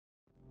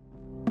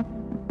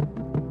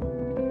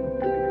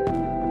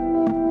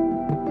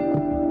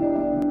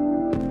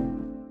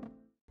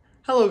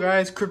Hello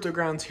guys,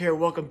 CryptoGrounds here.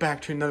 Welcome back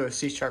to another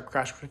C#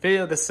 Crash Course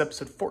video. This is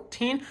episode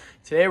 14.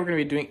 Today we're going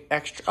to be doing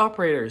extra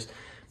operators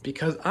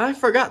because I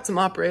forgot some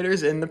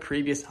operators in the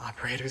previous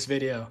operators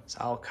video. So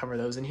I'll cover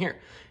those in here.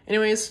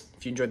 Anyways,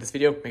 if you enjoyed this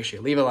video, make sure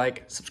you leave a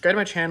like, subscribe to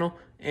my channel,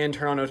 and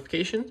turn on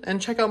notifications,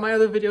 and check out my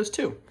other videos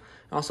too.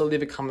 Also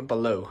leave a comment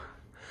below.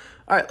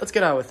 Alright, let's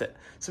get on with it.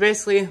 So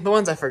basically, the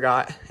ones I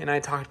forgot, and I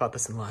talked about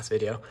this in the last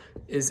video,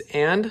 is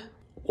and,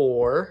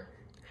 or,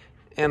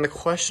 and the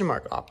question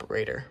mark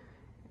operator.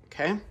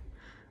 Okay,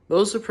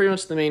 those are pretty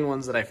much the main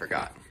ones that I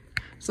forgot.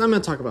 So I'm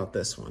going to talk about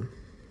this one.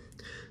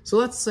 So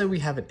let's say we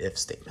have an if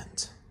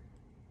statement.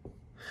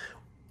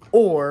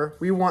 Or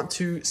we want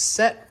to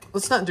set,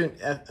 let's not do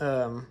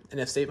an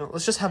if statement,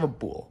 let's just have a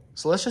bool.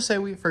 So let's just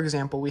say for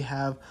example, we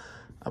have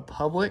a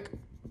public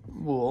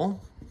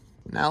bool.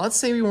 Now let's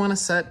say we want to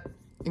set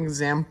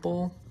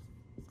example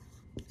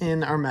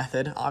in our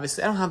method.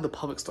 Obviously I don't have the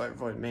public start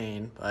void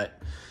main,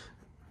 but,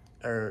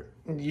 or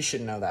you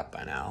should know that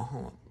by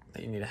now.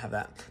 That you need to have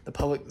that. The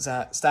public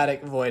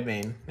static void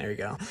main. There you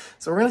go.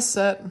 So we're going to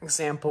set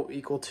example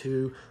equal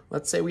to,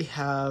 let's say we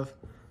have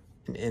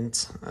an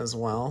int as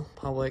well.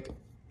 Public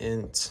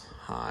int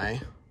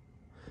high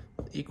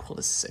equal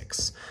to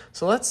 6.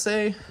 So let's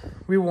say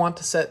we want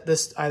to set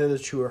this either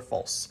to true or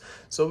false.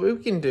 So what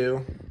we can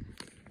do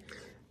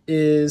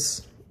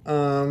is,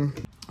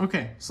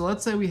 okay, so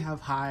let's say we have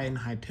high and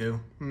high 2,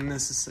 and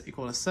this is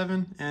equal to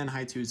 7, and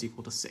high 2 is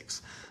equal to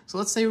 6. So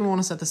let's say we want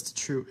to set this to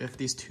true if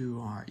these two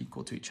are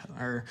equal to each other,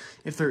 or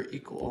if they're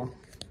equal,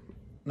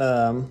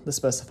 the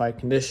specified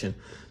condition.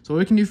 So what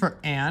we can do for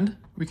and,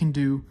 we can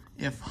do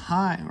if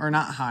high, or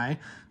not high,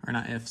 or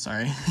not if,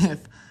 sorry,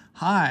 if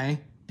high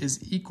is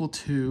equal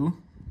to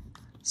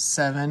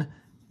 7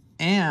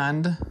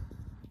 and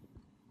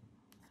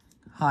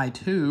high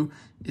 2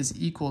 is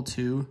equal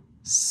to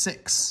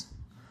 6.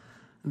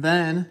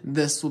 Then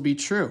this will be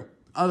true.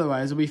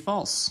 Otherwise, it'll be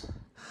false.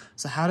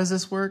 So how does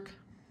this work?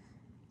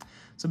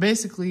 So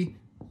basically,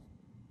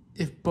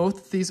 if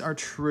both of these are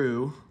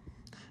true,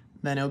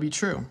 then it'll be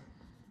true.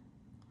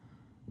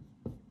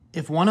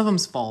 If one of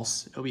them's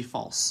false, it'll be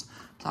false.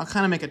 So I'll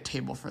kind of make a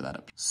table for that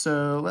up here.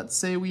 So let's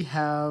say we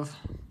have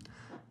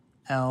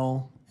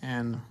L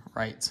and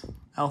right.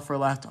 L for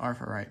left, R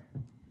for right.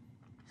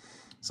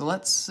 So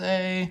let's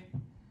say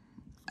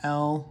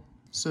L,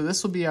 so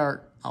this will be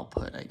our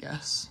output, I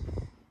guess.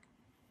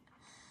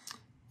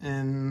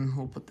 And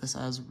we'll put this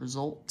as a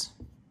result.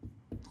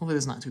 Hopefully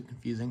it's not too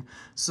confusing.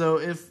 So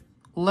if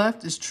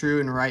left is true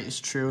and right is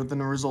true, then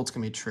the result's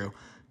gonna be true.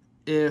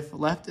 If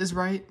left is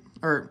right,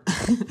 or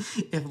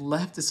if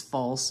left is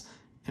false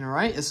and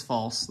right is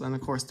false, then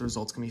of course the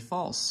result's gonna be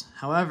false.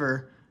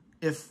 However,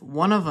 if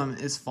one of them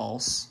is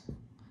false,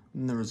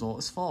 then the result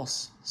is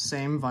false.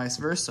 Same vice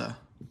versa.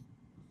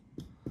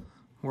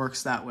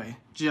 Works that way,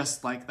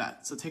 just like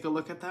that. So take a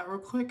look at that real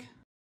quick.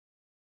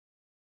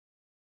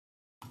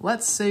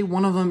 Let's say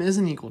one of them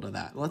isn't equal to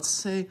that. Let's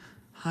say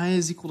high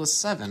is equal to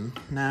 7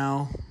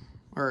 now,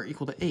 or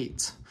equal to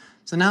 8.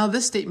 So now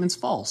this statement's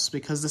false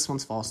because this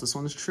one's false, this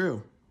one's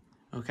true,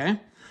 okay?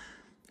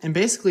 And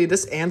basically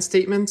this and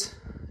statement,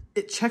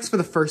 it checks for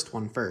the first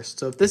one first.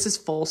 So if this is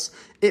false,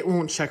 it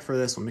won't check for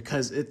this one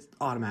because it's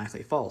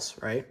automatically false,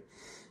 right?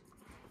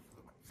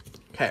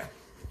 Okay.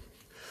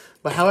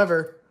 But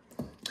however,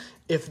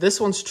 if this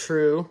one's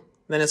true,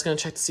 then it's going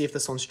to check to see if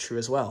this one's true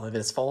as well. If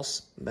it's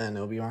false, then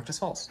it'll be marked as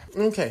false.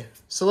 Okay,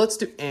 so let's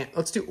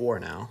do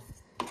or now,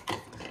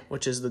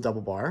 which is the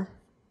double bar.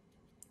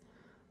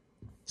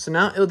 So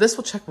now this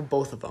will check for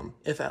both of them.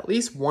 If at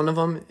least one of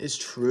them is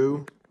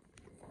true,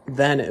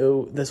 then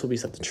this will be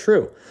set to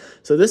true.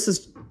 So this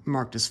is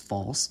marked as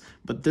false,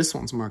 but this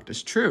one's marked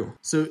as true.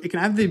 So it can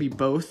either be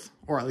both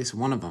or at least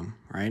one of them,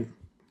 right?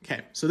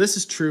 Okay, so this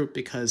is true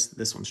because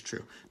this one's true.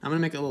 Now I'm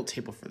gonna make a little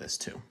table for this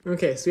too.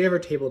 Okay, so we have our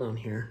table down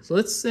here. So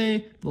let's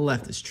say the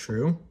left is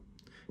true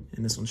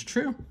and this one's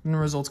true, and the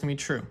result's gonna be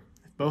true.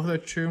 If both are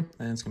true,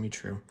 then it's gonna be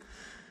true.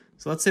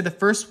 So let's say the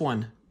first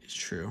one is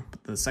true,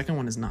 but the second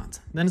one is not.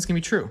 Then it's gonna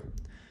be true.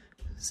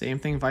 Same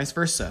thing, vice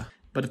versa.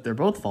 But if they're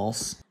both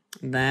false,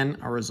 then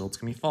our result's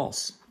gonna be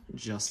false,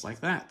 just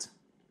like that.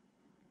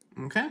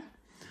 Okay,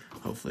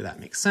 hopefully that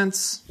makes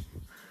sense.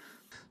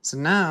 So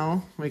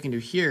now what we can do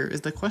here is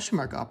the question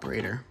mark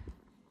operator.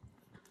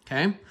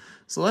 Okay,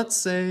 so let's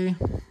say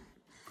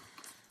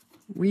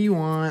we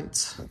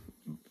want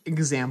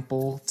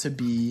example to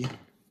be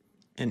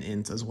an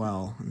int as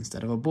well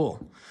instead of a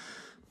bool.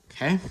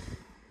 Okay,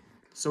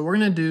 so we're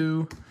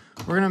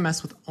gonna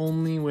mess with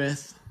only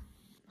with,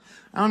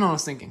 I don't know what I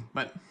was thinking,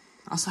 but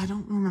also I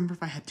don't remember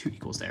if I had 2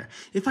 equals there.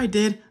 If I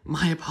did,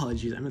 my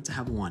apologies, I meant to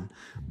have 1.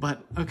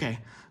 But okay,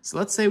 so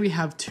let's say we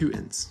have 2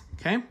 ints,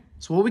 okay?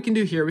 So what we can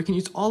do here, we can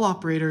use all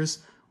operators,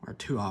 or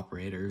 2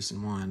 operators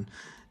in one,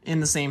 in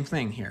the same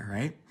thing here,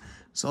 right?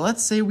 So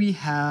let's say we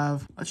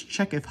have, let's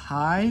check if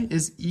high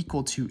is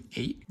equal to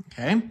 8,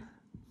 okay?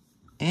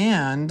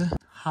 And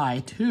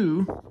high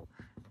 2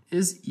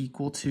 is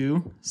equal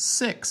to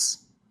 6,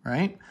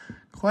 right?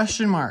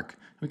 Question mark.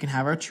 we can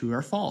have our true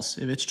or false.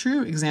 If it's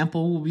true,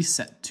 example will be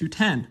set to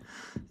 10.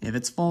 If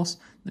it's false,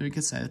 then we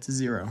can set it to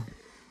 0.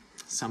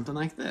 Something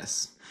like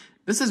this.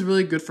 This is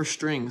really good for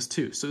strings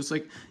too. So it's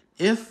like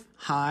if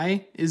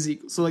high is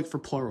equal, so like for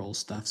plural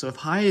stuff. So if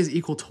high is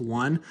equal to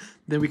 1,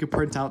 then we could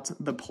print out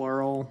the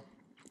plural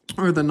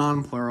or the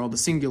non-plural, the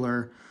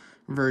singular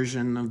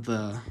version of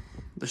the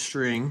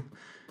string.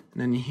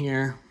 And then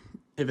here,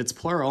 if it's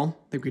plural,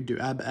 then we could do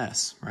add the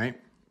s, right?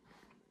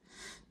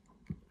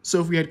 So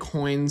if we had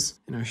coins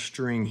in our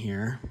string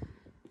here,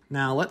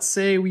 now let's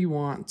say we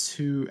want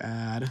to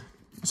add,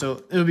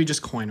 so it would be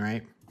just coin,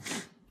 right?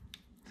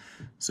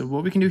 So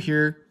what we can do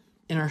here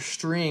in our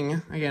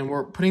string, again,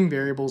 we're putting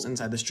variables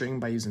inside the string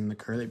by using the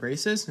curly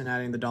braces and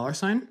adding the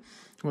 $sign.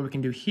 What we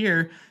can do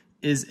here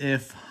is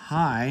if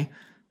high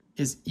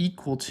is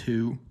equal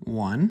to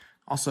 1.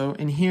 Also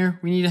in here,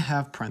 we need to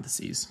have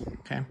parentheses,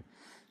 okay?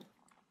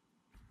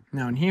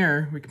 Now in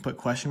here, we can put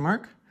question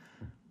mark.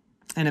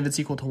 And if it's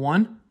equal to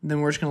 1, then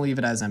we're just going to leave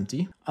it as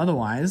empty.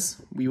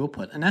 Otherwise, we will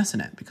put an s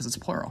in it because it's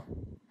plural,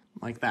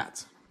 like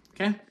that,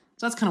 okay?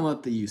 So that's kind of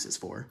what the use is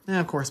for. And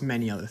of course,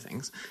 many other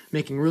things.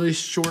 Making really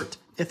short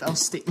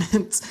if-else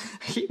statements.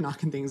 I keep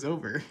knocking things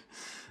over.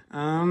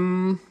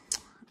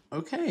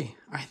 Okay,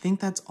 I think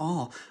that's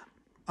all.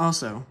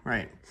 Also,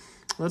 right,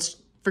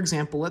 for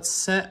example, let's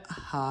set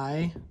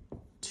high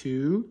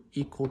to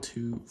equal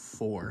to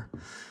 4.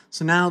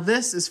 So now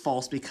this is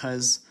false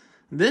because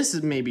this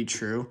may be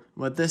true,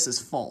 but this is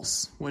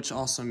false, which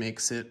also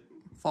makes it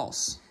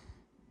false.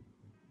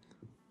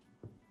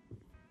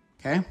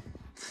 Okay?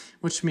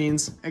 Which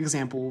means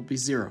example will be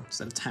 0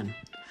 instead of 10.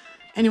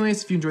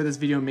 Anyways, if you enjoyed this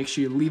video, make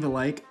sure you leave a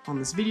like on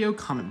this video,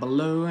 comment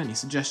below any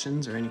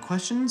suggestions or any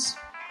questions.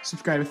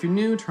 Subscribe if you're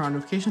new, turn on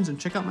notifications, and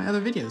check out my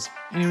other videos.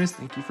 Anyways,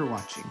 thank you for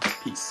watching.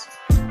 Peace.